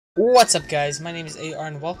What's up, guys? My name is AR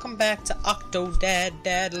and welcome back to Octodad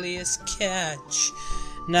Dadliest Catch.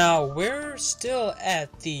 Now, we're still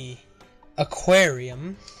at the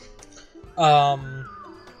aquarium.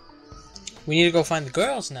 We need to go find the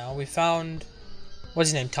girls now. We found, what's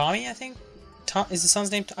his name? Tommy, I think? Is the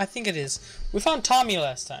son's name? I think it is. We found Tommy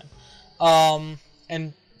last time.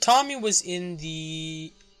 And Tommy was in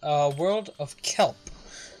the world of kelp.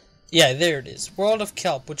 Yeah, there it is. World of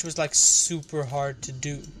Kelp, which was like super hard to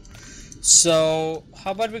do. So,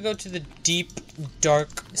 how about we go to the deep, dark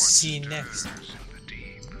sea next?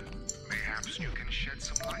 Perhaps you can shed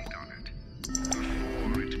some light on it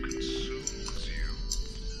before it consumes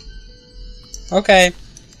you. Okay.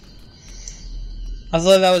 I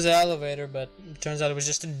thought that was an elevator, but it turns out it was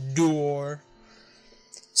just a door.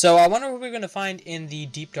 So, I wonder what we're going to find in the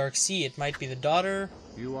deep, dark sea. It might be the daughter,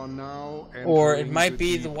 You are now or it entering might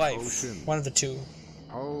be the deep wife. ocean, One of the two.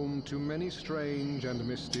 home to many strange and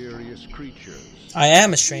mysterious creatures. I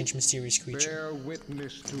am a strange, mysterious creature. Bear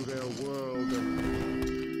witness to their world of...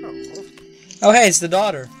 Oh, hey, it's the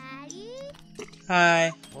daughter.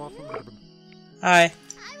 Hi. Hi.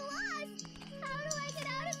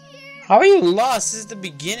 How are you lost? This is the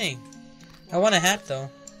beginning. I want a hat, though.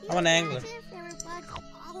 I want an angler.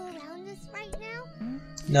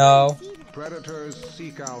 No. Predators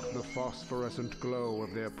seek out the phosphorescent glow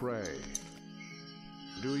of their prey.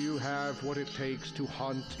 Do you have what it takes to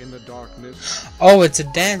hunt in the darkness? Oh, it's a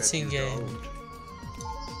Bet dancing you game. don't.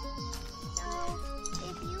 So,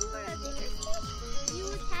 if you were a bigger fish, you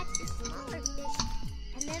would catch the smaller fish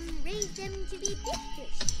and then raise them to be big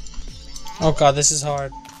fish. Right? Oh god, this is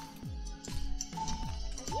hard. Are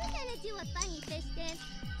you gonna do a funny fish dance?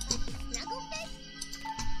 Like snuggle fish?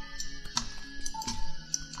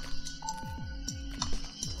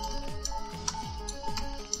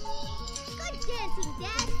 Good dancing,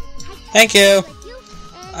 Dad. Thank you. With you,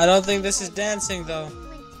 and I don't think this is dancing, though.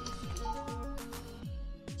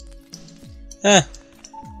 Huh.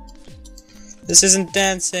 This isn't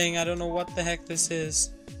dancing. I don't know what the heck this is.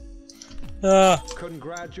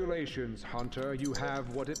 Congratulations, Hunter. You have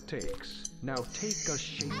what it takes. Now take a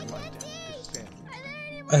shake light and descend.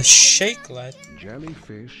 A shake light.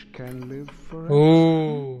 Jellyfish can live forever.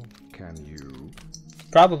 Ooh. Can you?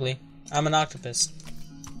 Probably. I'm an octopus.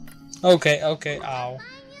 Okay, okay, ow.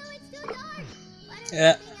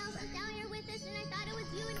 Yeah.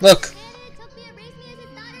 Look.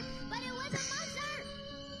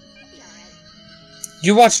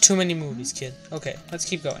 You watch too many movies, kid. Okay, let's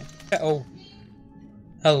keep going. Oh.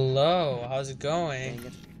 Hello, how's it going? Dang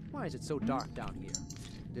it. Why is it so dark down here?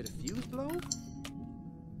 Did a fuse blow?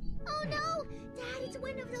 Oh no! Dad, it's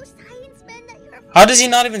one of those science men that you're How does he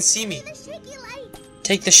not even see me? the shaky light.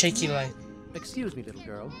 Take the shaky light. Excuse me, little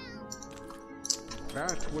girl.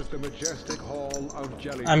 That was the majestic hall of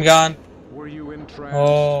jellyfish. I'm gone. Were you entranced?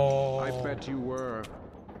 Oh. I bet you were.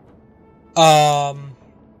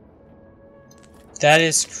 That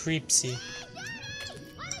is creepsy.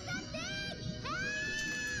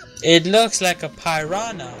 It looks like a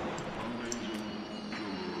piranha.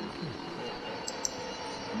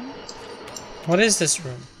 What is this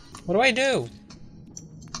room? What do I do?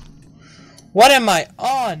 What am I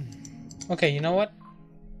on? Okay, you know what?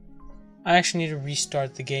 I actually need to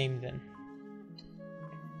restart the game then.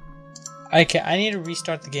 Okay, I need to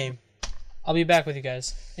restart the game. I'll be back with you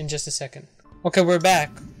guys in just a second. Okay, we're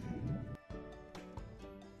back.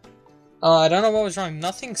 I don't know what was wrong.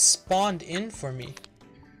 Nothing spawned in for me,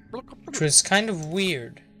 which was kind of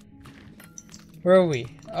weird. Where are we?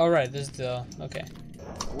 All right, this is the okay.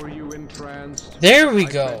 Were you entranced? There we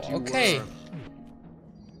I go. bet you Okay, were.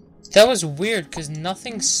 that was weird because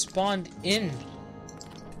nothing spawned in.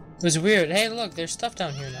 It was weird. Hey, look, there's stuff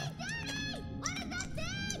down here now.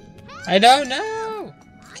 I don't know.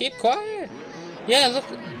 Keep quiet. Yeah,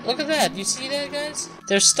 look at that. You see that, guys?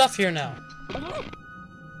 There's stuff here now. I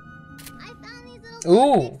found these little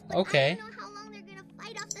Ooh, buckets, but okay. I don't know how long they're gonna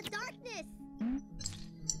fight off the darkness.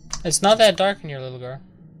 It's not that dark in here, little girl.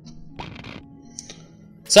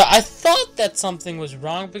 So I thought that something was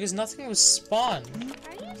wrong because nothing was spawned.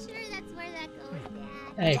 Are you sure that's where that goes,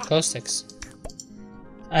 Dad? Hey, glow sticks.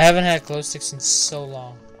 I haven't had glow sticks in so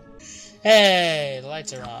long. Hey, the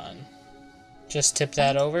lights are on. Just tip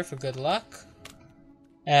that over for good luck.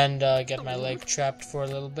 And get my leg trapped for a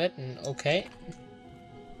little bit, and okay.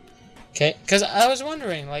 Okay, because I was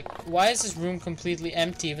wondering, like, why is this room completely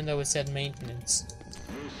empty even though it said maintenance?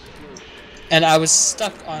 And I was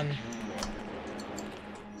stuck on...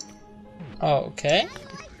 Oh, okay.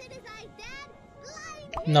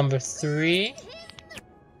 Number 3.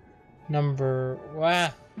 Number...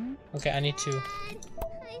 Wow. Okay, I need to...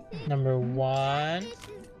 Number 1.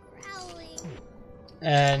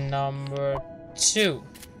 And number 2.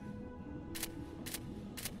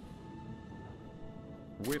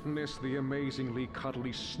 Witness the amazingly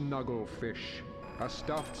cuddly Snugglefish. A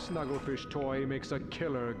stuffed Snugglefish toy makes a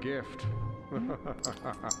killer gift.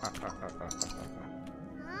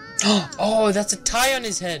 Oh, that's a tie on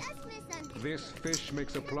his head. This fish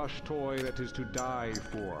makes a plush toy that is to die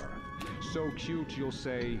for. So cute you'll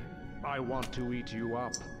say, I want to eat you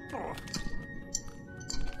up.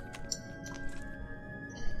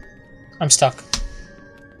 I'm stuck.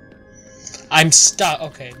 I'm stuck.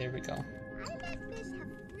 Okay, there we go. I bet fish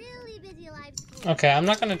have really busy lives. Okay, I'm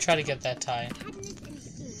not gonna try to get that tie.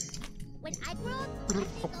 When I grow up, I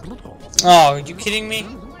think I'll be fish. Oh, are you kidding me?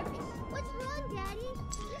 What's wrong, Daddy?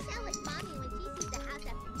 You sound like Mommy when she sees the house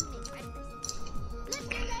after you make breakfast. Lift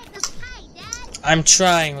your leg up high, Dad. I'm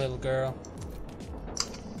trying, little girl.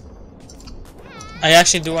 I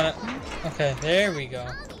actually do wanna... Okay, there we go.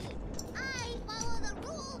 Mommy, I follow the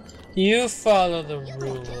rules. You follow the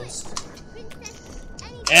rules.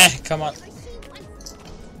 Princess, Come on. whatever she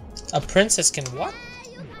wants. A princess can what?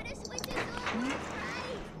 You gotta switch it on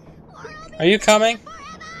right, or I'll be Are you coming?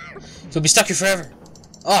 forever. You'll be stuck here forever.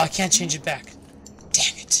 Oh, I can't change it back.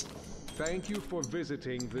 Dang it. Thank you for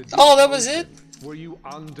visiting the... Oh, that was it? Were you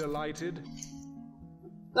undelighted?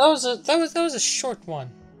 That was a short one.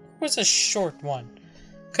 It was a short one.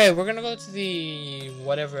 Okay, we're gonna go to the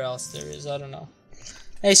whatever else there is. I don't know.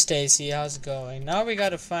 Hey Stacy, how's it going? Now we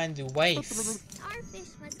gotta find the wife.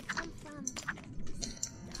 Starfish must come from.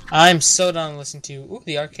 I'm so done listening to you. Ooh,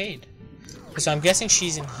 the arcade. So I'm guessing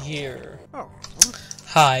she's in here.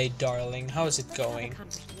 Hi, darling. How's it going?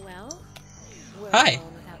 Well, we're Hi.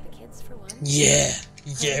 alone without the kids for once.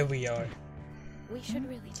 Yeah, we are. We should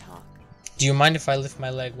really talk. Do you mind if I lift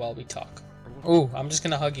my leg while we talk? Ooh, I'm just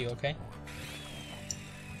gonna hug you, okay?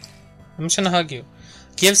 I'm just gonna hug you.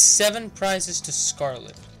 Give 7 prizes to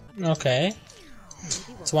Scarlet. Okay.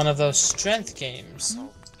 It's one of those strength games.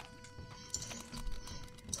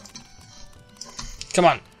 Come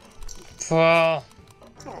on. Fall.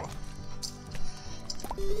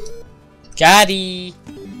 Gotti.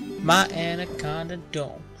 My anaconda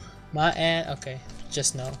don't. Okay,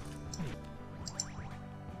 just no.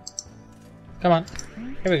 Come on.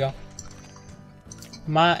 Here we go.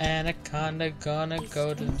 My anaconda gonna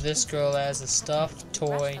go to this girl as a stuffed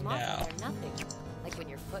toy now. Nothing. Like when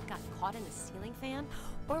your foot got caught in a ceiling fan,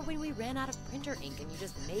 or when we ran out of printer ink and you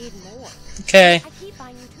just made more. Okay. I keep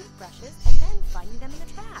buying you toothbrushes and then finding them in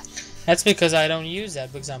the trash. That's because I don't use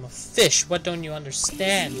that because I'm a fish. What don't you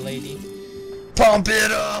understand, lady? Pump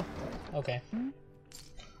it up! Okay.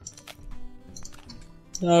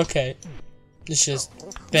 Okay. It's just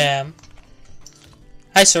bam.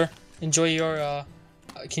 Hi, sir. Enjoy your,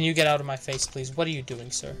 can you get out of my face, please? What are you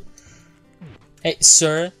doing, sir? Hey,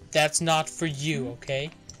 sir, that's not for you, okay?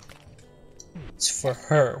 It's for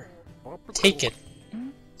her. Take it.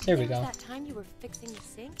 There we go. That time you were fixing the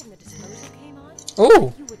sink and the disposal came on?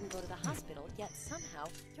 Ooh! You wouldn't go to the hospital, yet somehow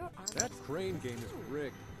your arm... That crane game is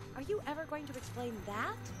rigged. Are you ever going to explain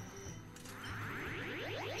that?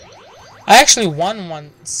 I actually won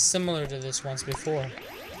one similar to this once before.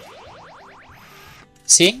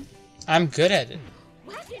 See? I'm good at it.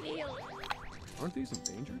 Weapon healing. Aren't these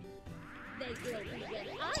endangered? They will be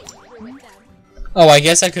when I screw with them. Oh, I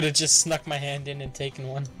guess I could have just snuck my hand in and taken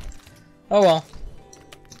one. Oh well.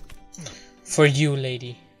 For you,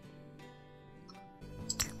 lady.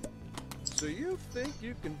 So you think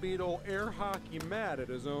you can beat old Air Hockey Matt at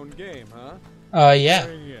his own game, huh? Yeah.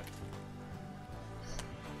 Bring it.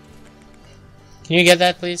 Can you get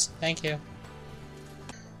that, please? Thank you.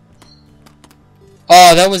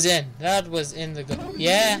 Oh, that was in. That was in the...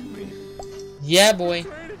 Yeah. Yeah, boy.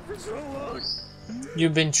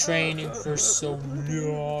 You've been training for so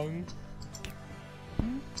long.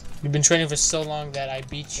 You've been training for so long that I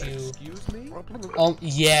beat you. Excuse me? Oh,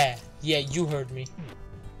 yeah. Yeah, you heard me.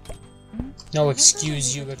 No,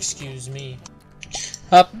 excuse you, excuse me.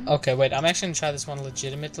 Up. Okay, wait. I'm actually gonna try this one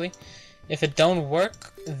legitimately. If it don't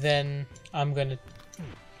work, then I'm gonna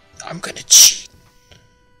cheat.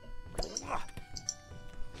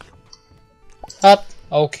 Up.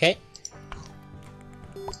 Okay.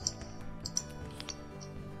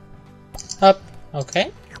 Up.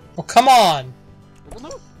 Okay. Oh, come on.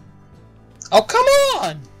 Oh, come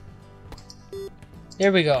on.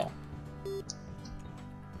 There we go.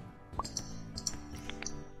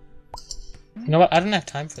 You know what? I don't have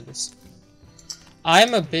time for this.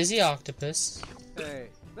 I'm a busy octopus. Hey,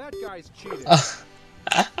 that guy's cheating.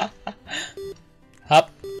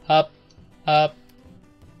 Up, up, up.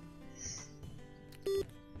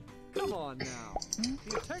 Come on now.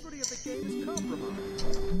 The integrity of the game is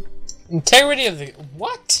compromised. Integrity of the...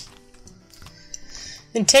 What?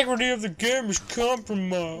 Integrity of the game is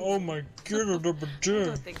compromised. Oh my god.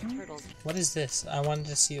 What is this? I wanted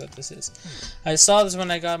to see what this is. I saw this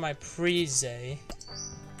when I got my Preze.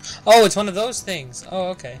 Oh, it's one of those things. Oh,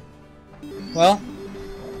 okay. Well,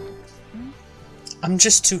 I'm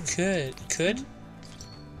just too good.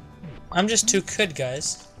 I'm just too good,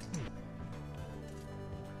 guys.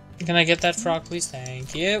 Can I get that frog, please?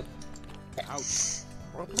 Thank you. Ouch.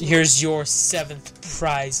 Here's your 7th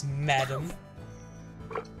prize, madam.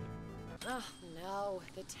 Oh no,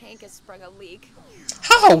 the tank has sprung a leak.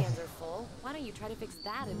 How? My hands are full. Why don't you try to fix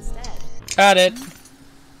that instead? Got it.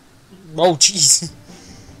 Oh, jeez.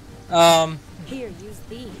 Here, use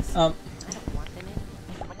these. I don't want them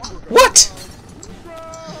in. What?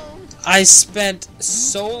 I spent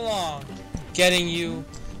so long getting you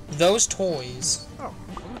those toys.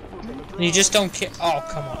 And you just don't care. Oh,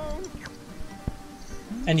 come on.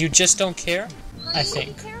 And you just don't care? I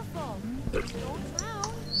think. Be careful. Don't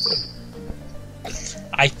drown.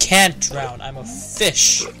 I can't drown. I'm a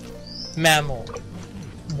fish. Mammal.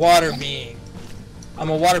 Water being. I'm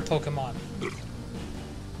a water Pokemon.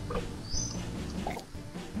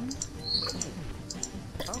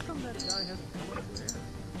 How come that guy hasn't come up there?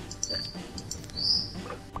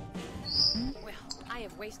 Well, I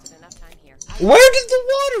have wasted enough time here. Where did the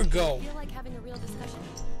water go? I feel like having a real discussion.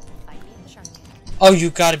 Fight me in the shark tank. Oh,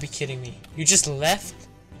 you gotta be kidding me. You just left?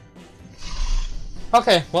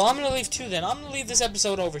 Okay, well, I'm gonna leave too then. I'm gonna leave this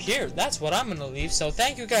episode over here. That's what I'm gonna leave. So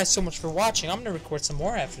thank you guys so much for watching. I'm gonna record some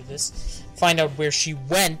more after this. Find out where she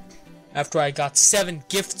went after I got 7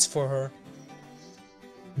 gifts for her.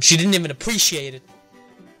 She didn't even appreciate it.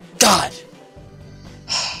 God!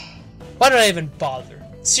 Why did I even bother?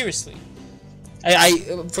 Seriously.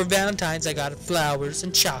 For Valentine's, I got flowers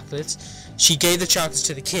and chocolates. She gave the chocolates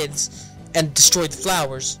to the kids and destroyed the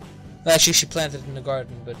flowers. Well, actually, she planted it in the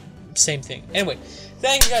garden, but same thing. Anyway,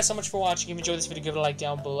 thank you guys so much for watching. If you enjoyed this video, give it a like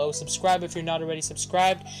down below. Subscribe if you're not already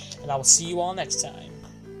subscribed. And I will see you all next time.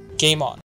 Game on.